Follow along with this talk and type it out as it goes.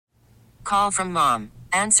call from mom.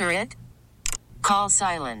 Answer it. Call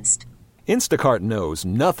silenced. Instacart knows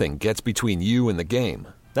nothing gets between you and the game.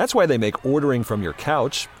 That's why they make ordering from your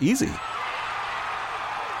couch easy.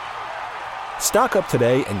 Stock up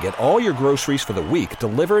today and get all your groceries for the week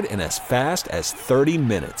delivered in as fast as 30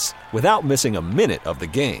 minutes without missing a minute of the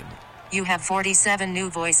game. You have 47 new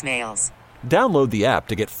voicemails. Download the app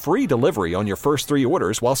to get free delivery on your first 3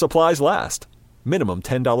 orders while supplies last. Minimum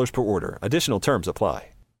 $10 per order. Additional terms apply.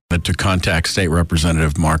 To contact State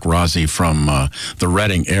Representative Mark Rozzi from the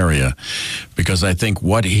Reading area, because I think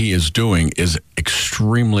what he is doing is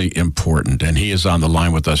extremely important, and he is on the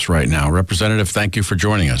line with us right now. Representative, thank you for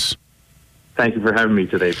joining us. Thank you for having me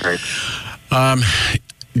today, Frank.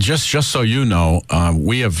 Just so you know,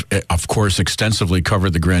 we have, of course, extensively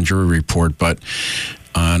covered the grand jury report, but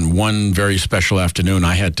on one very special afternoon,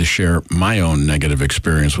 I had to share my own negative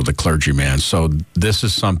experience with a clergyman. So this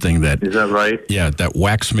is something that... Is that right? Yeah, that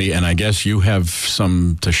whacks me, and I guess you have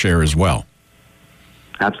some to share as well.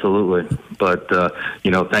 Absolutely. But,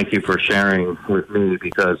 thank you for sharing with me,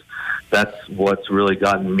 because that's what's really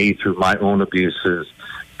gotten me through my own abuses,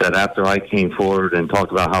 that after I came forward and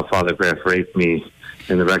talked about how Father Graff raped me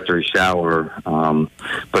in the rectory shower,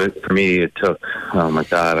 but for me it took, oh my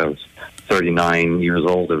God, I was 39 years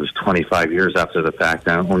old. It was 25 years after the fact.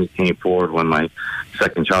 And I only came forward when my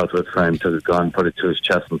second childhood friend took a gun, put it to his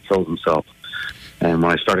chest, and killed himself. And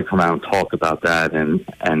when I started coming out and talk about that,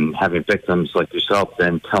 and having victims like yourself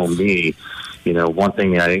then tell me, one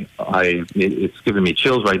thing it's giving me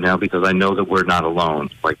chills right now, because I know that we're not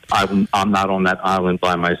alone. Like I'm not on that island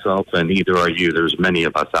by myself, and neither are you. There's many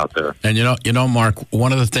of us out there. And Mark,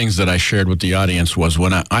 one of the things that I shared with the audience was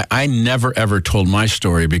when I never ever told my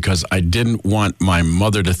story, because I didn't want my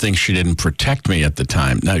mother to think she didn't protect me at the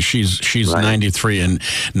time. Now she's right. 93 and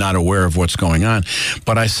not aware of what's going on.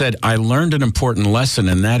 But I said I learned an important lesson,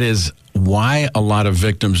 and that is why a lot of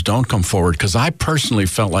victims don't come forward, because I personally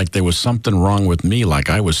felt like there was something wrong with me, like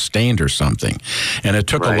I was stained or something. And it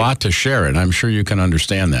took a lot to share it. I'm sure you can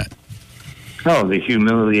understand that. Oh, the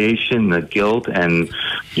humiliation, the guilt, and,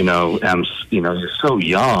 you're so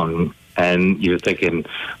young, and you're thinking,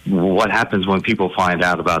 what happens when people find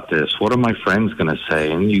out about this? What are my friends going to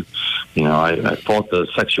say? And, I thought the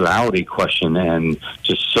sexuality question and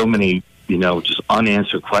just so many, just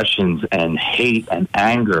unanswered questions and hate and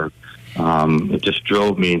anger. It just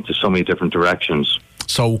drove me into so many different directions.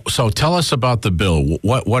 So tell us about the bill.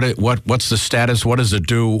 What's the status? What does it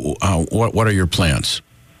do? What are your plans?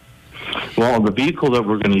 Well, the vehicle that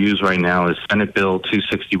we're going to use right now is Senate Bill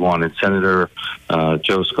 261. It's Senator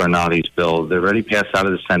Joe Scarnati's bill. They're already passed out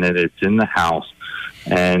of the Senate. It's in the House,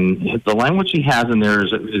 and the language he has in there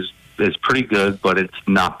is pretty good, but it's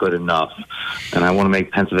not good enough. And I want to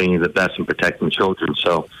make Pennsylvania the best in protecting children.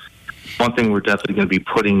 So one thing we're definitely going to be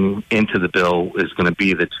putting into the bill is going to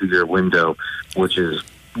be the 2-year window, which is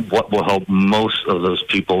what will help most of those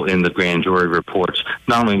people in the grand jury reports,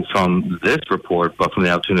 not only from this report, but from the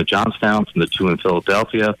Altoona Johnstown, from the 2 in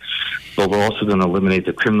Philadelphia. But we're also going to eliminate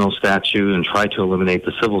the criminal statute and try to eliminate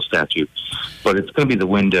the civil statute. But it's going to be the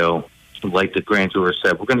window, like the grand juror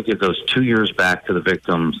said. We're going to give those 2 years back to the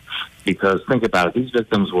victims, because think about it, these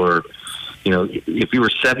victims were... if you were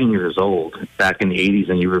 7 years old back in the 80s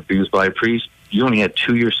and you were abused by a priest, you only had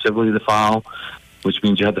 2 years civilly to file, which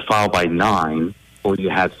means you had to file by 9, or you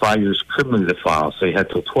had 5 years criminally to file, so you had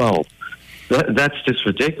till 12. That's just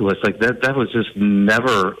ridiculous. Like that was just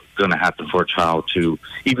never going to happen for a child to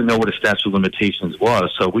even know what a statute of limitations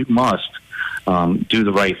was. So we must do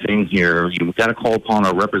the right thing here. You've got to call upon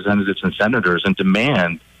our representatives and senators and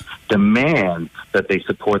demand that they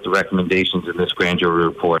support the recommendations in this grand jury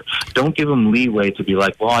report. Don't give them leeway to be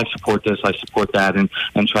like, well, I support this, I support that, and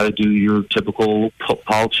try to do your typical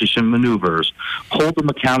politician maneuvers. Hold them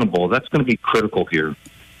accountable. That's going to be critical here.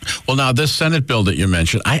 Well, now, this Senate bill that you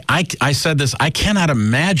mentioned, I said this, I cannot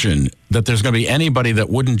imagine that there's going to be anybody that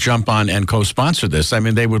wouldn't jump on and co-sponsor this. I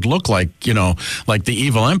mean, they would look like, like the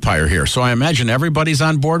evil empire here. So I imagine everybody's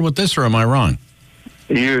on board with this, or am I wrong?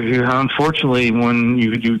 You unfortunately, when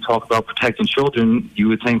you talk about protecting children, you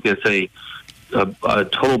would think it's a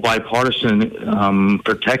total bipartisan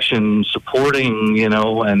protection supporting,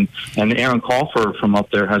 and Aaron Crawford from up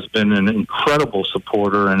there has been an incredible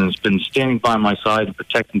supporter and has been standing by my side and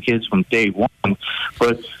protecting kids from day one.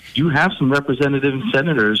 But you have some representative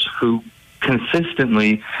senators who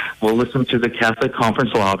consistently will listen to the Catholic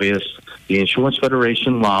Conference lobbyists, the Insurance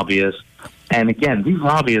Federation lobbyists, and again, these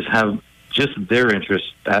lobbyists have just their interests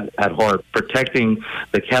at heart, protecting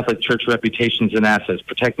the Catholic Church reputations and assets,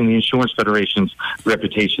 protecting the Insurance Federation's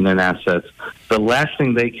reputation and assets. The last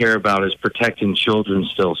thing they care about is protecting children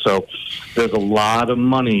still. So there's a lot of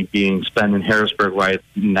money being spent in Harrisburg right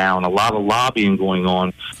now and a lot of lobbying going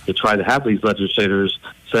on to try to have these legislators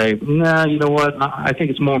say, nah, you know what, I think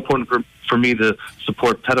it's more important for me to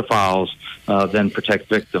support pedophiles than protect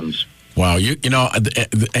victims. Wow, you know,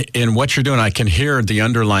 in what you're doing, I can hear the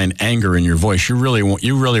underlying anger in your voice. You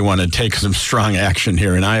really want to take some strong action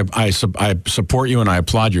here, and I support you and I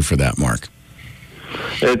applaud you for that, Mark.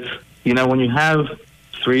 It's, you know, when you have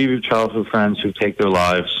 3 of your childhood friends who take their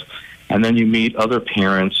lives, and then you meet other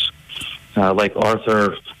parents like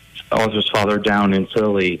Arthur's father down in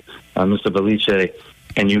Philly, Mr. Belice,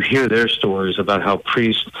 and you hear their stories about how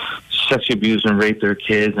priests sexually abuse and rape their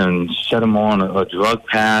kids and set them on a drug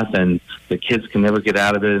path, and the kids can never get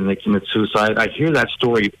out of it and they commit suicide. I hear that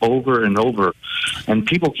story over and over, and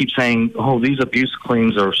people keep saying, oh, these abuse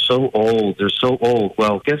claims are so old, they're so old.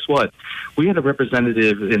 Well, guess what? We had a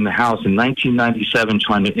representative in the House in 1997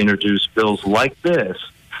 trying to introduce bills like this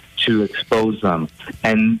to expose them,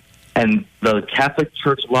 and the Catholic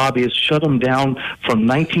Church lobbyists shut them down from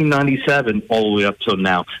 1997 all the way up till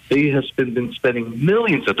now. They have been spending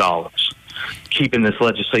millions of dollars keeping this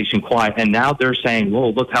legislation quiet, and now they're saying, whoa,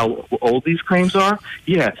 look how old these claims are?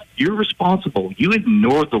 Yeah, you're responsible. You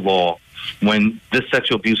ignored the law when this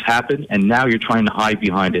sexual abuse happened, and now you're trying to hide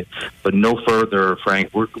behind it. But no further,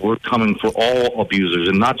 Frank. We're coming for all abusers,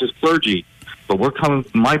 and not just clergy, but we're coming.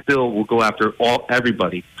 My bill will go after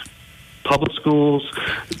everybody. Public schools,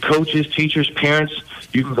 coaches, teachers, parents,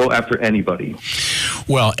 you can go after anybody.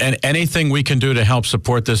 Well, and anything we can do to help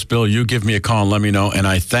support this bill, you give me a call and let me know. And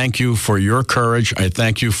I thank you for your courage. I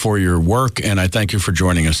thank you for your work. And I thank you for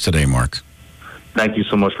joining us today, Mark. Thank you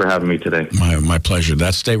so much for having me today. My pleasure.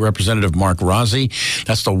 That's State Representative Mark Rozzi.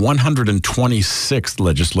 That's the 126th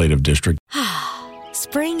Legislative District.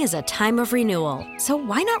 Spring is a time of renewal, so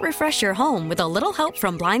why not refresh your home with a little help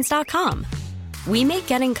from Blinds.com? We make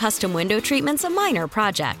getting custom window treatments a minor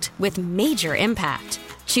project with major impact.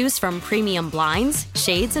 Choose from premium blinds,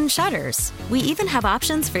 shades, and shutters. We even have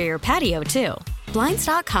options for your patio, too.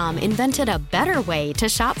 Blinds.com invented a better way to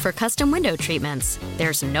shop for custom window treatments.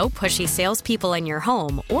 There's no pushy salespeople in your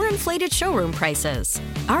home or inflated showroom prices.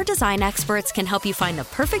 Our design experts can help you find the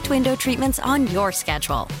perfect window treatments on your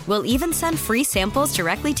schedule. We'll even send free samples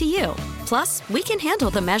directly to you. Plus, we can handle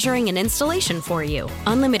the measuring and installation for you.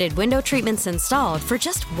 Unlimited window treatments installed for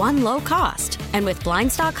just one low cost. And with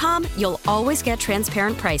Blinds.com, you'll always get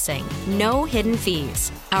transparent pricing. No hidden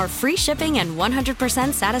fees. Our free shipping and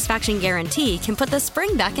 100% satisfaction guarantee can put the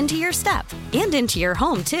spring back into your step and into your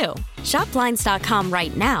home, too. Shop Blinds.com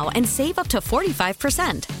right now and save up to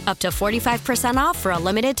 45%. Up to 45% off for a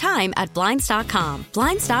limited time at Blinds.com.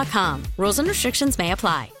 Blinds.com. Rules and restrictions may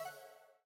apply.